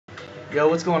Yo,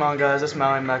 what's going on, guys? It's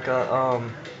Mecka.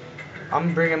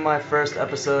 I'm bringing my first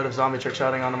episode of Zombie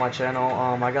Trickshotting onto my channel.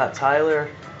 I got Tyler,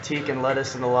 Teak, and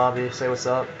Lettuce in the lobby. Say what's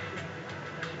up.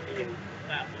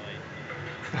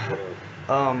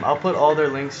 I'll put all their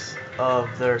links of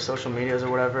their social medias or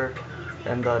whatever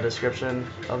in the description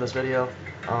of this video.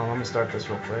 I'm gonna start this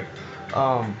real quick.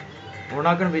 We're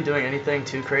not gonna be doing anything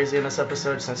too crazy in this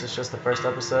episode since it's just the first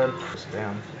episode. Just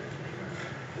damn.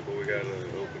 But we gotta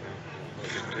open up.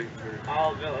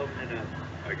 I'll go open it up.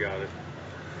 I got it.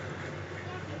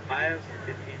 I have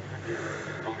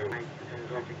 1,500.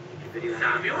 Okay.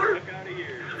 Samuel? I got it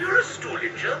here. You're a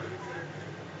stranger.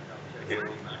 Feeling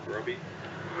scrubby?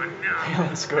 Oh, no.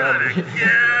 Feeling scrubby.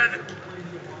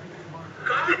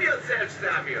 Calm yourself,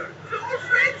 Samuel. No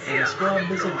offense And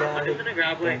Scrub is a guy I'm just gonna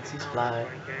grab like thinks he's fly.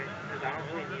 20K, because I don't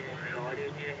really need it. All I do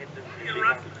is need to hit the mystery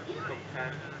box a couple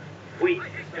times. Wait,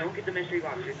 don't get the mystery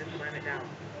box. Just slam it down.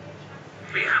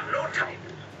 We have no time.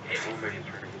 Don't make it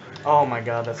turn. Oh my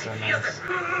god, that's so nice.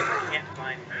 I can't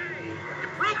find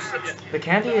The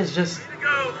candy is just,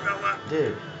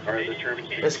 dude. Alright, the term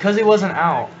It's because he wasn't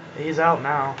out. He's out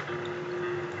now.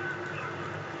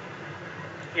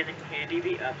 Can the candy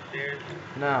be upstairs?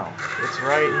 No, it's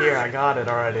right here. I got it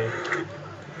already.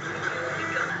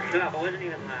 No, it wasn't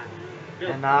even last. No.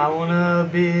 And I wanna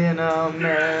be an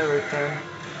American.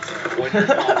 When you're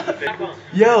confident.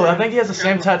 Yo, I think he has the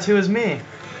same tattoo as me.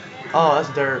 Oh, that's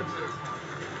dirt.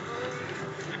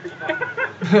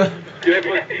 You have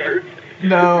like dirt?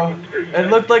 No, it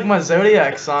looked like my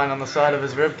zodiac sign on the side of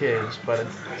his ribcage, but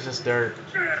it's just dirt.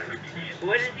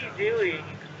 What is he doing?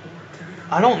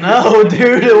 I don't know,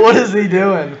 dude. What is he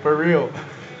doing? For real.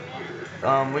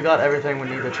 We got everything we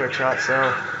need to trick shot,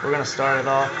 so we're gonna start it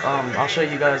off. I'll show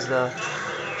you guys the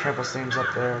trample steams up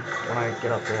there when I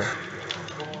get up there.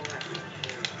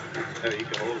 Oh, you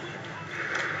can hold it.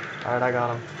 Alright, I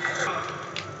got him.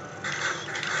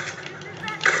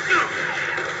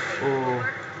 Ooh.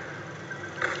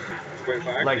 Wait, if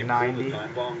I Like actually 90. pull the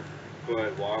time bomb,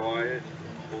 but why it?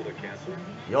 Pull the cancel? All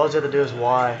you have to do is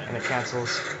Y, and it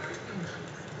cancels.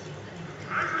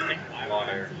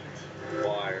 Liar.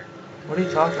 Liar. What are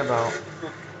you talking about?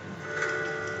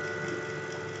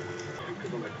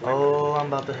 Oh, I'm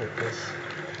about to hit this.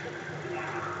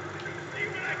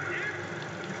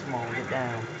 Come on, get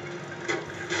down.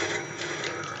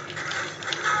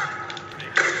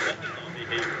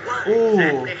 Ooh.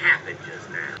 Exactly happened just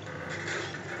now.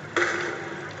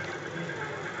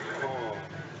 Oh.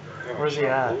 Where's he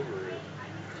at?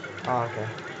 Oh, okay.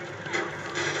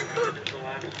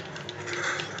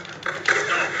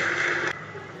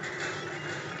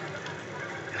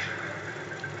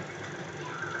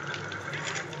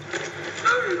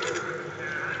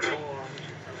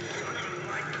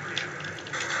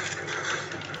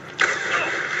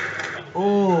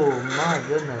 Oh my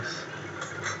goodness.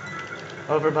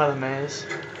 Over by the maze.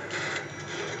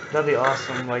 That'd be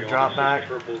awesome, like drop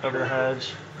back over the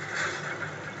hedge.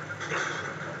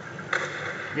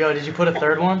 Yo, did you put a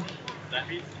third one?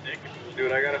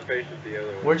 Dude, I gotta face it the other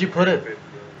way. Where'd you put it?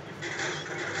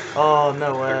 Oh,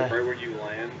 no way. Right where you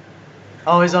land.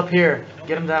 Oh, he's up here.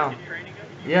 Get him down.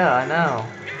 Yeah, I know.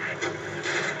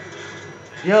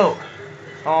 Yo.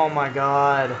 Oh my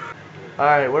god.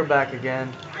 Alright, we're back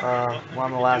again. We're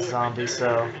on the last zombie,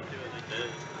 so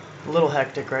a little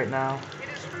hectic right now.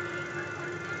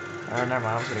 Never mind,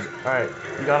 I was gonna... Alright,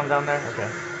 you got him down there? Okay.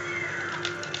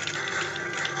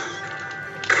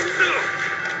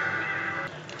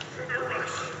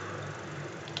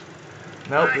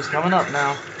 Nope, he's coming up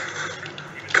now.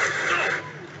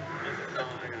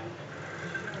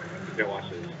 Okay, watch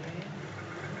this.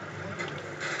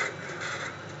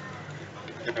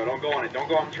 No, don't go on it. Don't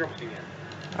go on the triple scene yet.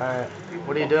 Alright,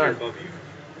 what are you Up here doing? above you.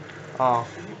 Oh,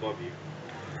 Above you.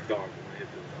 Dog, I'm gonna hit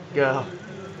this. go.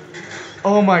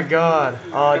 Oh my god.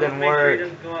 Oh, it didn't Make sure he work.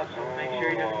 doesn't go up. Make sure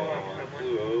he doesn't go up.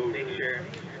 Flew over. Make sure.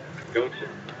 Go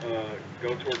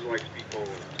towards like speed cola.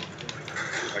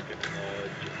 Like in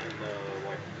the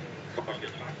like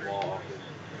fucking law office.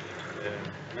 Yeah,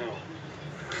 no.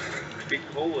 Speed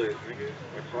cola is, nigga.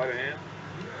 Like sleight of hand.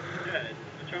 Yeah, it's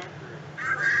the chalk room.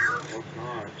 No, it's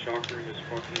not. Chalk room is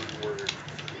fucking where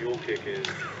mule kick is.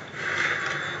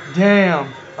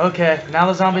 Damn. Okay, now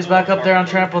the zombie's back up there on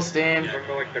trample steam.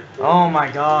 Oh my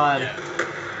god.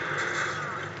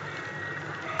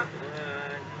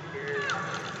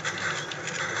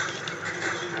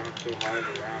 So high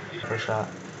around. First shot.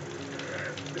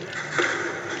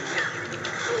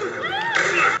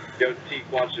 Yo, Teak,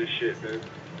 watch this shit, dude.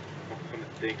 I'm gonna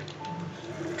dig him.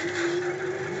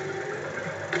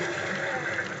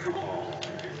 Oh,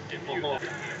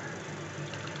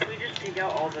 Can we just take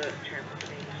out all the trample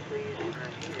things, please?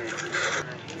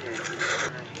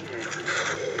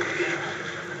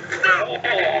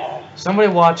 Somebody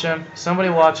watch him. Somebody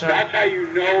watch him. That's how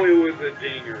you know it was a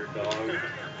dinger, dog.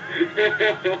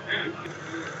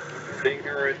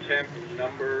 Dinger attempt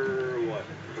number, what,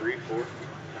 3, 4?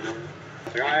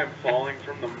 Like, I am falling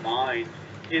from the mine,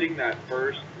 hitting that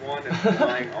first one and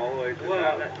flying all the way to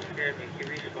Well, that. that scared me. He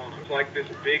respawned. It's like this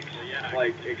big,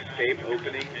 like, escape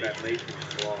opening that makes me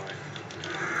fly.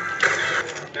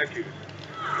 Meckus.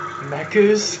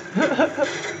 Meckas?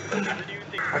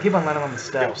 I keep on landing on the Yo,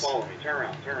 steps. follow me. Turn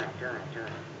around.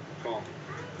 Follow me.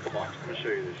 Watch. I'm gonna show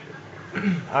you this shit.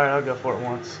 Alright, I'll go for it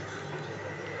once.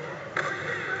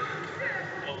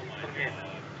 Okay.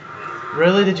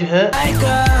 Really? Did you hit?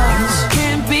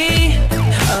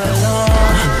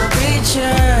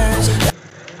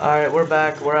 Alright, we're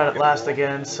back. We're at it last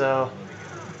again, so...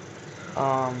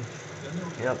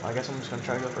 Yep, I guess I'm just gonna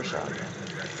try to go for a shot again.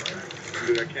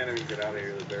 Dude, I can't even get out of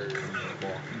here. The barrier is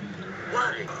small.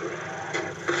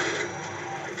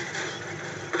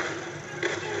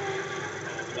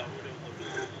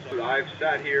 Dude, I've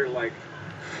sat here like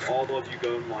all of you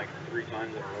going like 3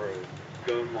 times in a row.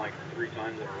 Going like 3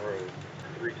 times in a row.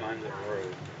 3 times in a row.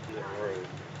 In a row.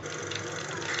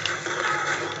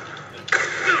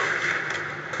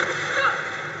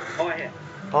 Oh, I hit.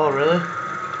 Oh, really?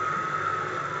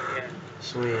 Yeah.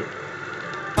 Sweet.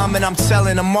 And I'm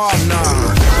telling them all now.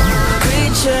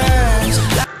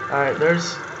 Alright,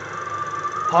 there's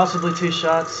possibly 2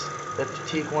 shots if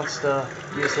Teak wants to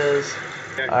use his.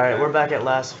 Alright, we're back at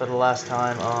last for the last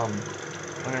time. I'm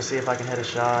gonna see if I can hit a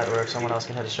shot or if someone else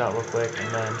can hit a shot real quick,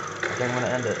 and then I think I'm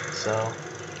gonna end it. So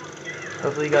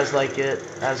hopefully you guys like it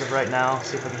as of right now.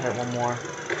 See if I can hit one more.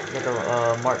 I got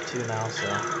the Mark II now, so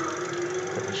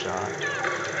hit the shot.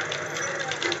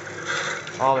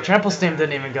 Oh, the trample steam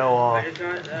didn't even go off. I just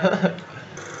got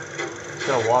Just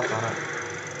gotta walk on it.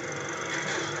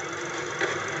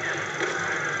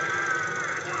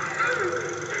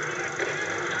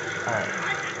 Alright.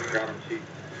 Got him, T.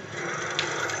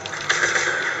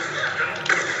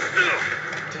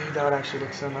 Dude, that would actually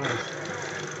look so nice.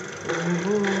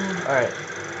 Alright.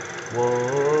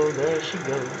 Whoa, there she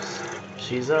goes.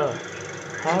 She's a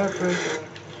heartbreaker.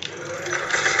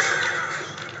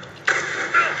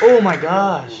 Oh my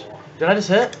gosh. Did I just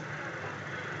hit?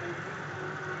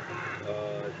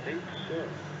 I think so.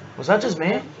 Was that just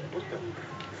me? What the?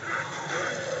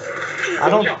 I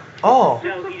don't... Oh.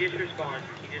 No, he just respawned.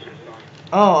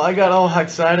 Oh, I got all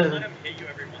excited.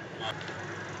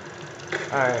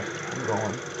 Alright, I'm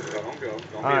going. Don't go.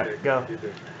 Don't Alright, be a dick. go. Be a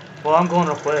dick. Well, I'm going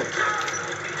real quick.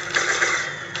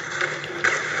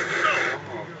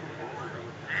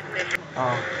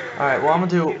 Oh. Alright, well I'm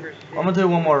gonna do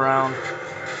one more round.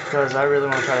 Because I really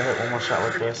want to try to hit one more shot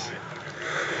like this.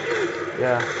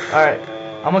 Yeah. Alright.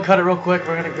 I'm gonna cut it real quick.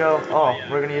 We're gonna go. Oh,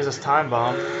 we're gonna use this time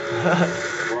bomb.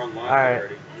 We're on live Alright.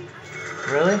 already.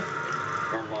 Really?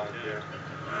 We're on live, yeah.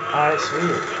 Alright, sweet.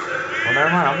 Well, never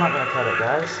mind. I'm not gonna cut it,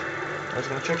 guys. I'm just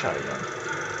gonna trick shot again.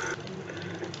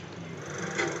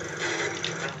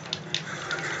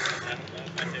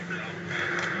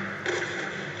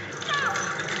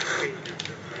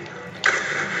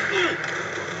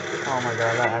 Oh my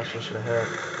god, that actually should have hit.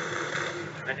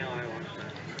 I know, I watched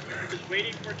that. Just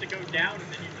waiting for it to go down and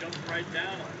then you jump right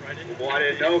down, right into Well, I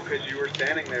didn't know because you were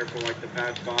standing there for like the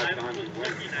past 5 I'm times you just went.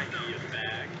 looking at you,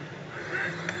 bag.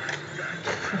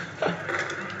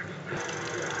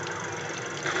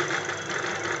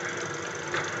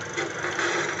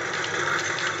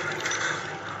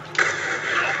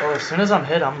 Oh, as soon as I'm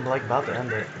hit, I'm like about to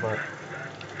end it, but...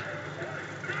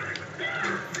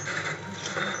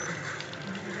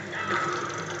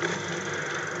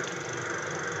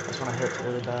 That's when I hit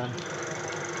really bad.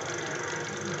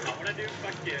 I wanna do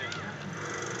fucking...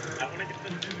 I wanna get the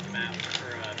news map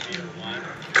for Ep.1.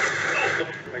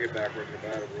 Make it backwards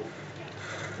compatible.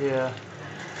 Yeah.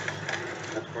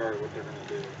 That's probably what they're gonna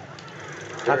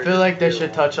do. I feel like they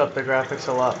should touch up the graphics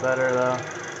a lot better, though.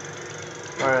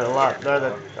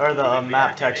 Or the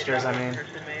map textures, I mean.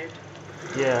 Person made.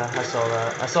 Yeah, I saw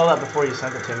that. I saw that before you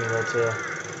sent it to me, though, too.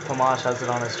 Pamash has it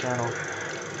on his channel.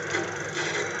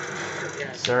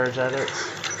 Yeah. Surge edits.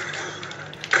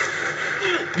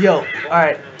 Yo,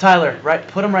 alright, Tyler, right,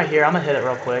 put him right here. I'm gonna hit it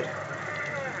real quick.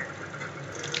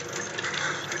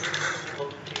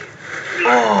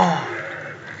 Oh!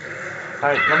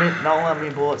 Alright, don't let me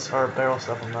bullets or barrel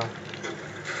stuff him though.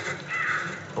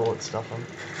 Bullet stuff him.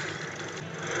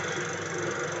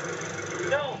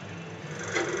 No!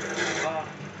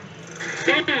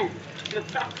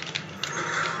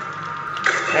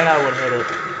 And I would hit it.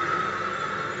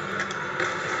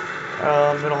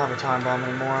 We don't have a time bomb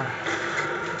anymore.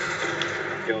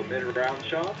 Yo, go mid-round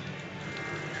shots?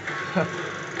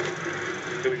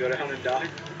 Do we go down and die?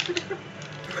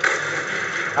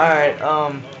 Alright,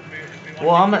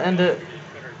 well, I'm gonna end it.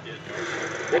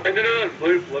 Well, no.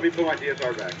 Let me put my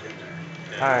DSR back in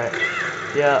there. Alright,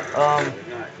 yeah,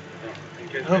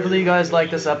 hopefully you guys like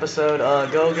this episode.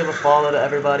 Go give a follow to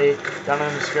everybody down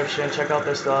in the description. Check out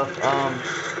their stuff.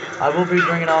 I will be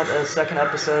bringing out a second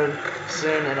episode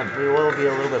soon, and it will be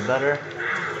a little bit better.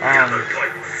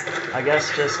 I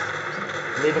guess just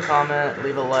leave a comment,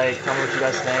 leave a like, tell me what you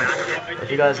guys think. If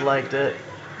you guys liked it,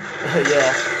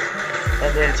 yeah.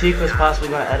 And then Teak was possibly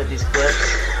going to edit these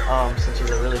clips, since he's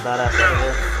a really badass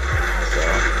editor. So,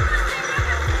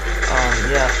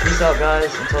 yeah. Peace out,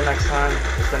 guys. Until next time.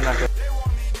 It's been Mecka.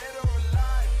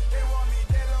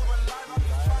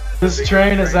 This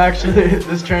train is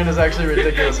actually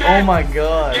ridiculous. Oh my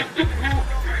god.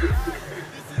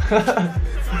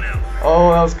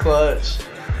 Oh, that was clutch.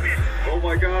 Oh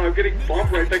my god, I'm getting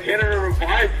bump right. I can't even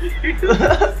revive you.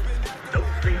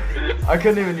 I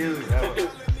couldn't even use it.